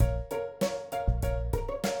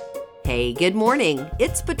Hey, good morning.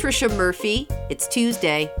 It's Patricia Murphy. It's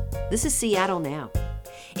Tuesday. This is Seattle Now.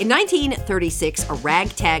 In 1936, a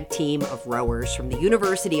ragtag team of rowers from the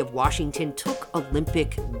University of Washington took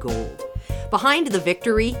Olympic gold. Behind the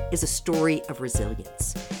victory is a story of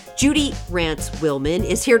resilience. Judy Rance-Willman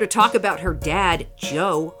is here to talk about her dad,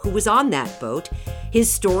 Joe, who was on that boat.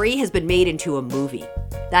 His story has been made into a movie.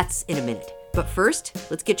 That's in a minute. But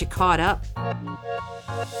first, let's get you caught up.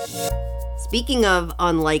 Speaking of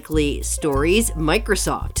unlikely stories,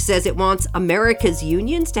 Microsoft says it wants America's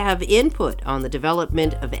unions to have input on the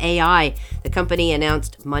development of AI. The company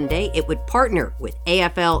announced Monday it would partner with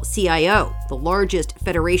AFL-CIO, the largest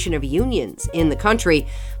federation of unions in the country.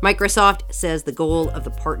 Microsoft says the goal of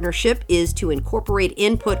the partnership is to incorporate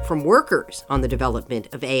input from workers on the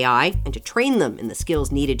development of AI and to train them in the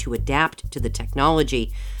skills needed to adapt to the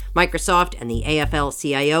technology. Microsoft and the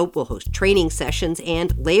AFL-CIO will host training sessions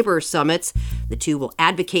and labor summits. The two will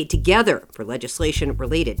advocate together for legislation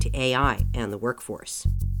related to AI and the workforce.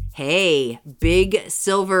 Hey, big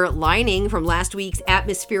silver lining from last week's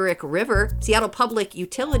atmospheric river. Seattle Public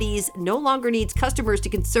Utilities no longer needs customers to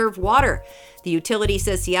conserve water. The utility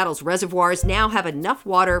says Seattle's reservoirs now have enough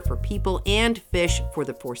water for people and fish for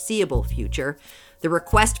the foreseeable future. The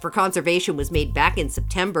request for conservation was made back in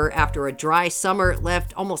September after a dry summer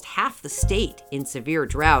left almost half the state in severe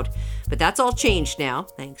drought. But that's all changed now,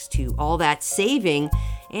 thanks to all that saving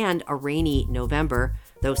and a rainy November,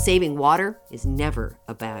 though saving water is never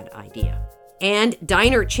a bad idea. And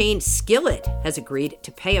diner chain Skillet has agreed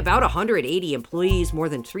to pay about 180 employees more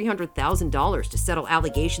than $300,000 to settle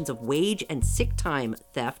allegations of wage and sick time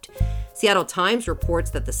theft. Seattle Times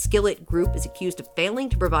reports that the Skillet Group is accused of failing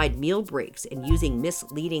to provide meal breaks and using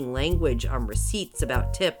misleading language on receipts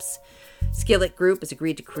about tips. Skillet Group has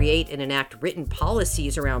agreed to create and enact written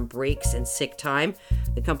policies around breaks and sick time.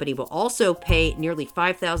 The company will also pay nearly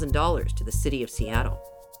 $5,000 to the city of Seattle.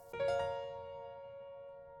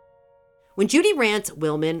 When Judy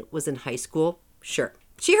Rance-Willman was in high school, sure,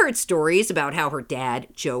 she heard stories about how her dad,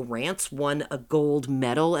 Joe Rance, won a gold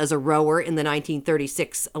medal as a rower in the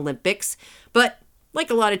 1936 Olympics. But like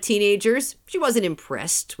a lot of teenagers, she wasn't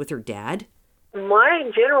impressed with her dad. My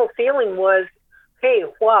general feeling was, hey,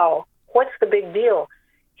 wow, what's the big deal?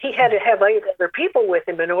 He had to have 8 other people with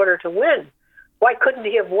him in order to win. Why couldn't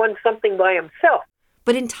he have won something by himself?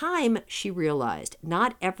 But in time, she realized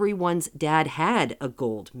not everyone's dad had a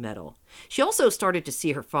gold medal. She also started to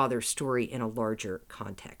see her father's story in a larger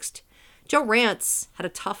context. Joe Rance had a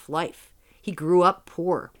tough life. He grew up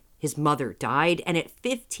poor. His mother died, and at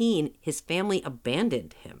 15, his family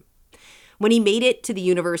abandoned him. When he made it to the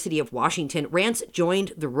University of Washington, Rance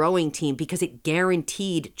joined the rowing team because it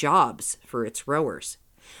guaranteed jobs for its rowers.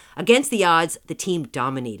 Against the odds, the team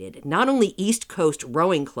dominated not only East Coast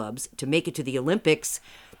rowing clubs to make it to the Olympics,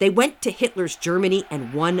 they went to Hitler's Germany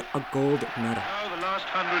and won a gold medal. Now the last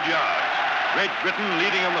 100 yards. Great Britain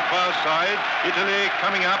leading on the far side, Italy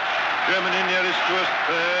coming up, Germany nearest to us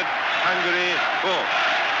third, Hungary fourth.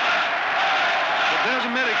 But there's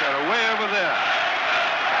America away over there.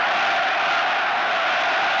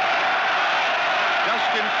 Just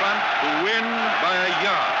in front to win by a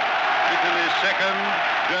yard. Italy second,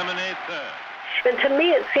 Germany third. And to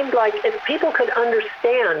me, it seemed like if people could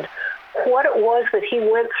understand what it was that he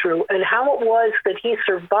went through and how it was that he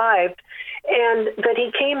survived and that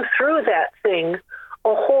he came through that thing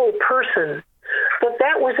a whole person,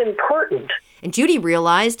 that was important. And Judy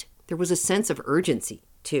realized there was a sense of urgency,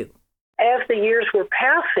 too. As the years were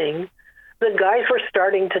passing, the guys were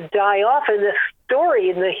starting to die off, and the story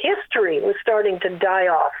and the history was starting to die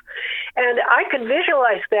off. And I could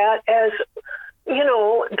visualize that as,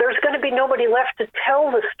 there's going to be nobody left to tell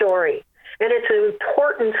the story. And it's an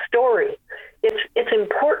important story. It's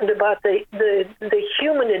important about the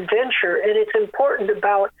human adventure, and it's important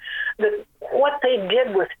about what they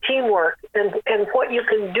did with teamwork and what you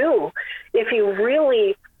can do if you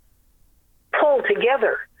really pull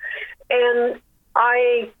together. And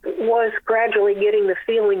I was gradually getting the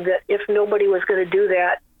feeling that if nobody was going to do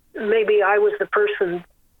that, maybe I was the person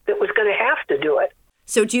that was going to have to do it.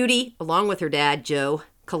 So Judy, along with her dad, Joe,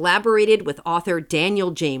 collaborated with author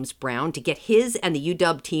Daniel James Brown to get his and the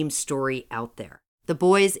UW team's story out there. The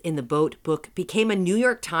Boys in the Boat book became a New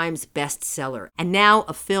York Times bestseller, and now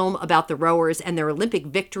a film about the rowers and their Olympic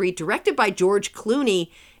victory, directed by George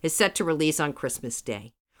Clooney, is set to release on Christmas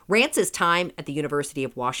Day. Rance's time at the University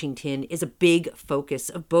of Washington is a big focus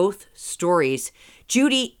of both stories.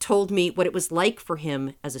 Judy told me what it was like for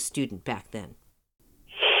him as a student back then.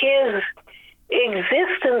 His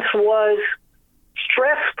existence was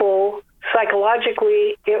stressful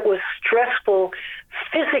psychologically. It was stressful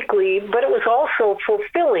physically, but it was also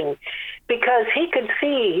fulfilling because he could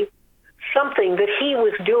see something that he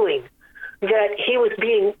was doing, that he was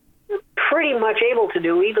being pretty much able to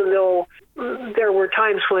do, even though there were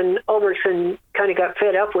times when Ulbertson kind of got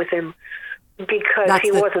fed up with him because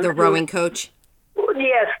he wasn't the rowing coach.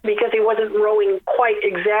 Yes, because he wasn't rowing quite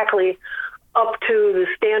exactly up to the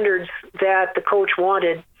standards that the coach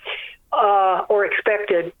wanted or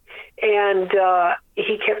expected. And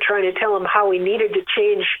he kept trying to tell him how he needed to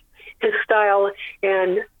change his style,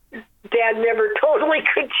 and Dad never totally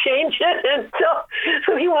could change it. And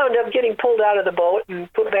so he wound up getting pulled out of the boat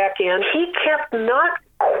and put back in. He kept not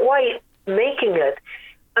quite making it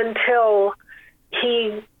until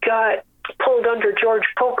he got pulled under George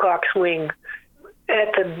Pocock's wing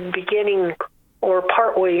at the beginning or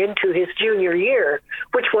partway into his junior year,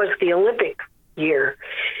 which was the Olympic year.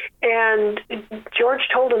 And George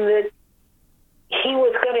told him that he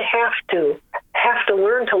was going to have to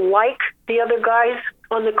learn to like the other guys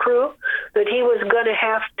on the crew, that he was going to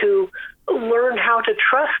have to learn how to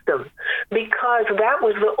trust them, because that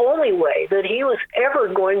was the only way that he was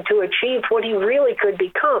ever going to achieve what he really could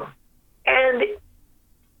become. And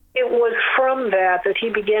it was from that he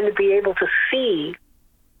began to be able to see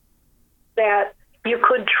that you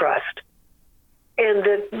could trust, and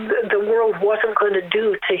that the world wasn't going to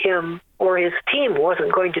do to him, or his team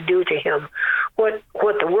wasn't going to do to him what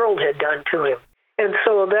the world had done to him. And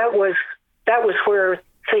so that was where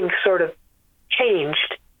things sort of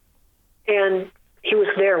changed, and he was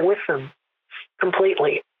there with them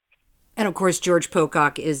completely. And of course, George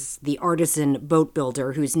Pocock is the artisan boat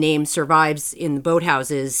builder whose name survives in the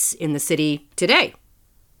boathouses in the city today.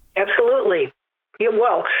 Absolutely. Yeah,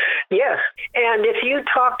 well, yes. And if you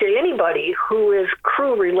talk to anybody who is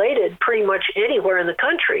crew related pretty much anywhere in the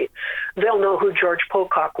country, they'll know who George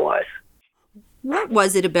Pocock was. What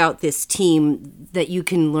was it about this team that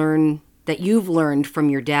you've learned from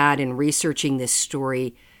your dad in researching this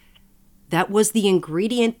story that was the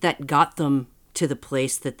ingredient that got them to the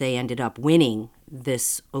place that they ended up winning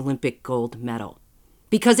this Olympic gold medal?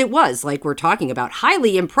 Because it was, like we're talking about,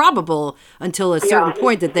 highly improbable until a certain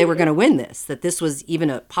point that they were going to win this, that this was even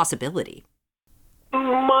a possibility.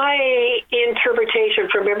 My interpretation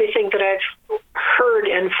from everything that I've heard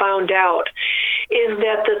and found out is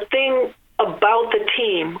that the thing about the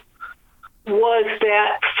team was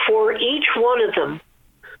that for each one of them,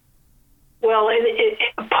 well,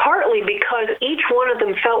 partly because each one of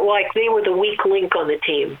them felt like they were the weak link on the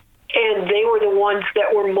team, and they were the ones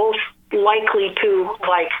that were most likely to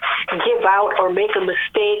give out or make a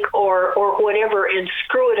mistake or whatever and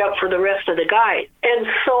screw it up for the rest of the guys. And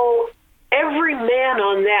so every man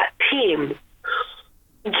on that team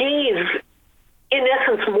gave, in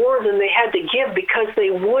essence, more than they had to give because they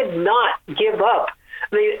would not give up.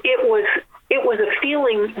 It was a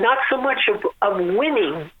feeling not so much of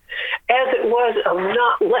winning as it was of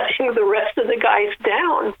not letting the rest of the guys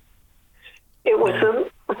down. It was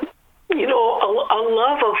a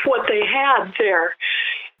love of what they had there.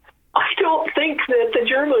 I don't think that the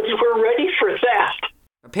Germans were ready for that.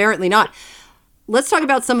 Apparently not. Let's talk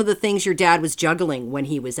about some of the things your dad was juggling when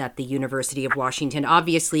he was at the University of Washington.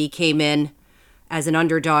 Obviously, he came in as an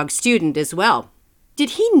underdog student as well.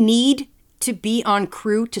 Did he need to be on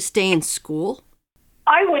crew to stay in school?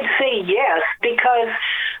 I would say yes, because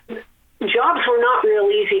jobs were not real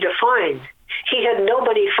easy to find. He had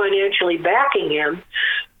nobody financially backing him.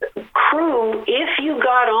 Crew, if you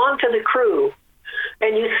got onto the crew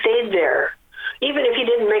and you stayed there, even if you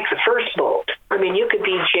didn't make the first boat, I mean, you could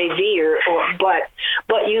be JV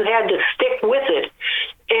but you had to stick with it,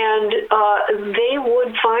 and they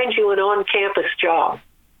would find you an on-campus job.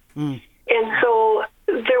 And so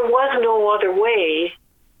there was no other way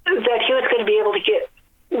that he was going to be able to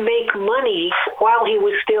make money while he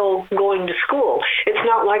was still going to school. It's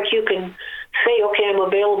not like you can say, okay, I'm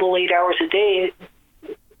available 8 hours a day,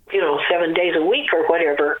 7 days a week or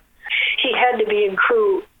whatever. He had to be in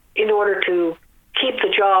crew in order to keep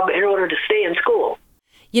the job, in order to stay in school.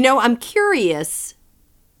 I'm curious,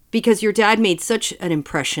 because your dad made such an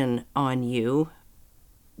impression on you,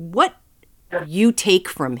 what you take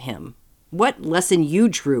from him, what lesson you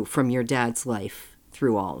drew from your dad's life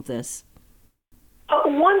through all of this.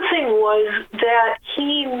 One thing was that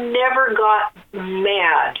he never got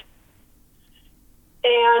mad.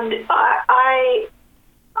 And I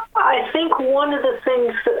think one of the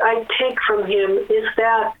things that I take from him is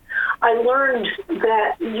that I learned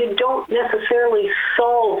that you don't necessarily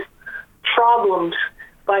solve problems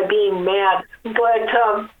by being mad,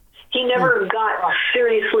 but he never got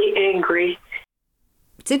seriously angry.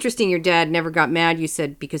 It's interesting your dad never got mad, you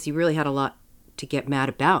said, because he really had a lot to get mad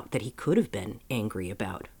about that he could have been angry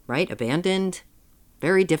about, right? Abandoned,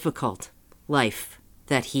 very difficult life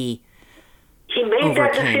that he made overcame.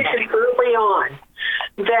 That decision early on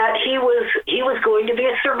that he was going to be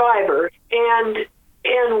a survivor, and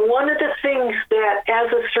one of the things that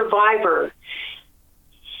as a survivor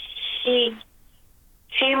he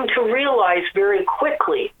came to realize very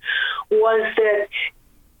quickly was that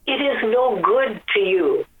it is no good to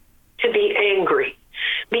you to be angry,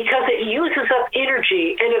 because it uses up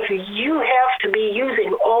energy, and if you have to be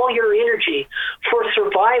using all your energy for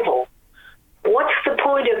survival, what's the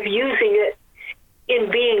point of using it in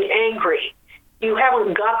being angry? You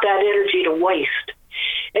haven't got that energy to waste.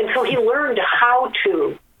 And so he learned how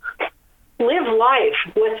to live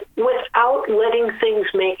life without letting things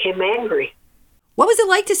make him angry. What was it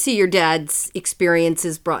like to see your dad's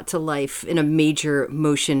experiences brought to life in a major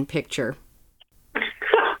motion picture?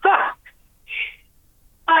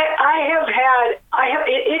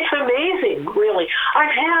 It's amazing, really.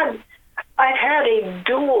 I've had a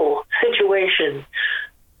dual situation.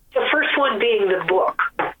 The first one being the book.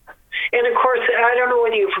 And of course, I don't know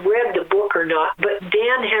whether you've read the book or not, but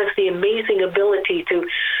Dan has the amazing ability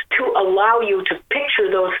to allow you to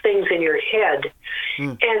picture those things in your head.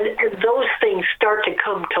 And those things start to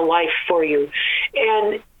come to life for you.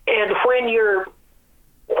 And when you're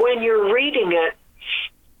reading it,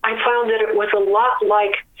 I found that it was a lot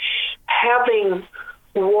like having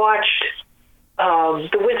watched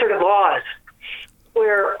The Wizard of Oz,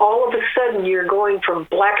 where all of a sudden you're going from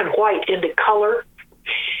black and white into color.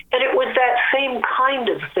 And it was that same kind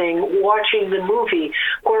of thing watching the movie,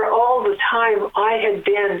 where all the time I had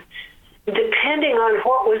been depending on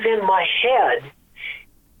what was in my head.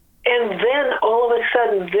 And then all of a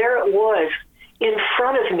sudden there it was in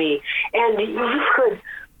front of me. And you could,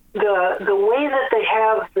 the way that they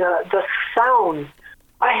have the sound,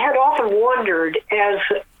 I had often wondered as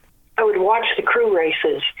I would watch the crew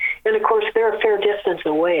races, and of course they're a fair distance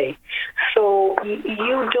away, so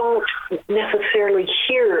you don't necessarily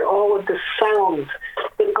hear all of the sounds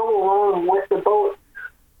that go along with the boat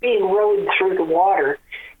being rowed through the water.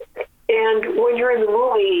 And when you're in the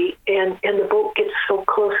movie and the boat gets so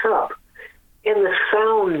close up and the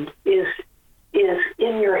sound is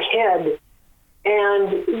in your head,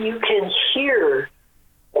 and you can hear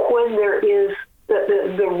when there is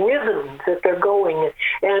the rhythm that they're going,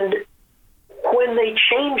 and when they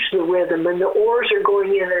change the rhythm and the oars are going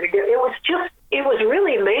in there together, it was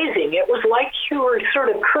really amazing. It was like you were sort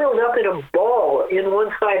of curled up in a ball in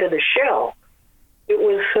one side of the shell. It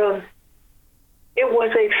was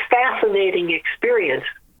a fascinating experience.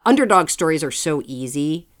 Underdog stories are so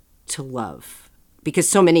easy to love because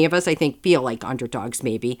so many of us, I think, feel like underdogs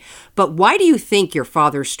maybe. But why do you think your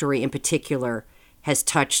father's story in particular has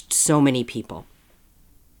touched so many people?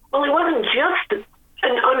 Well, it wasn't just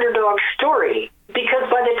an underdog story, because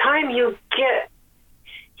by the time he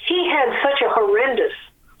had such a horrendous,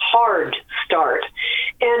 hard start.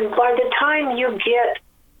 And by the time you get,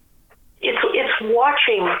 it's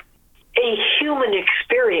watching a human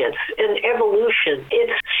experience, an evolution.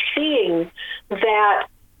 It's seeing that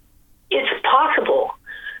it's possible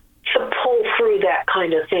to pull through that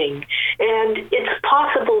kind of thing. And it's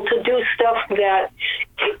possible to do stuff that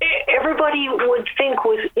everybody would think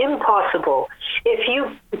was impossible. If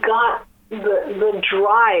you've got the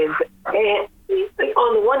drive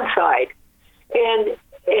on the one side and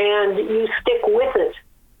you stick with it,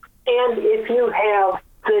 and if you have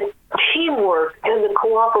the teamwork and the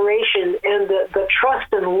cooperation and the trust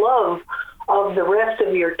and love of the rest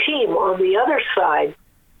of your team on the other side,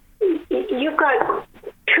 you've got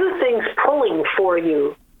two things pulling for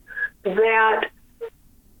you that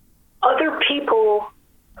other people,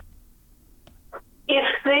 if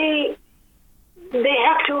they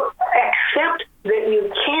have to accept that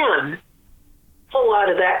you can pull out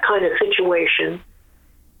of that kind of situation,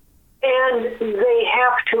 and they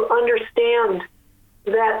have to understand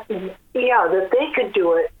that, that they could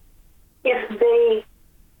do it if they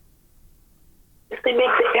make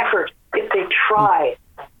the effort, if they try,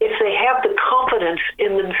 if they have the confidence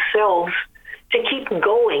in themselves to keep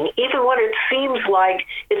going, even when it seems like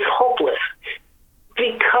it's hopeless,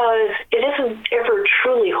 because it isn't ever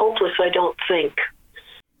truly hopeless, I don't think.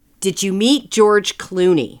 Did you meet George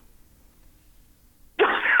Clooney?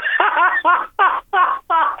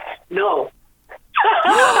 No.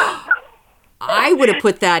 I would have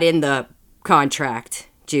put that in the contract,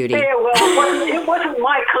 Judy. Yeah, well, it wasn't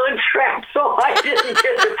my contract, so I didn't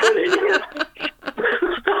get to put it in.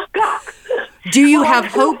 Do you have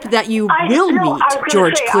hope that you will meet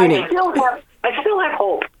George Clooney? I still have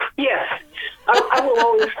hope. Yes, I will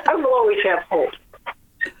always have hope.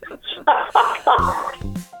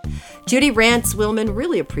 Judy Rance-Willman,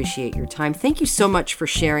 really appreciate your time. Thank you so much for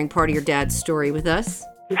sharing part of your dad's story with us.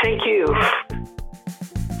 Thank you.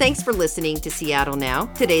 Thanks for listening to Seattle Now.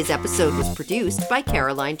 Today's episode was produced by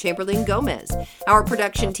Caroline Chamberlain Gomez. Our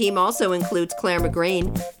production team also includes Claire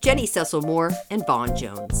McGrain, Jenny Cecil Moore, and Vaughn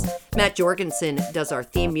Jones. Matt Jorgensen does our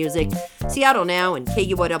theme music. Seattle Now and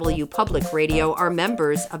KUOW Public Radio are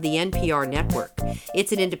members of the NPR network.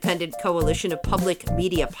 It's an independent coalition of public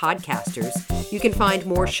media podcasters. You can find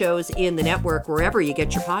more shows in the network wherever you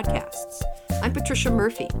get your podcasts. I'm Patricia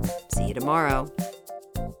Murphy. See you tomorrow.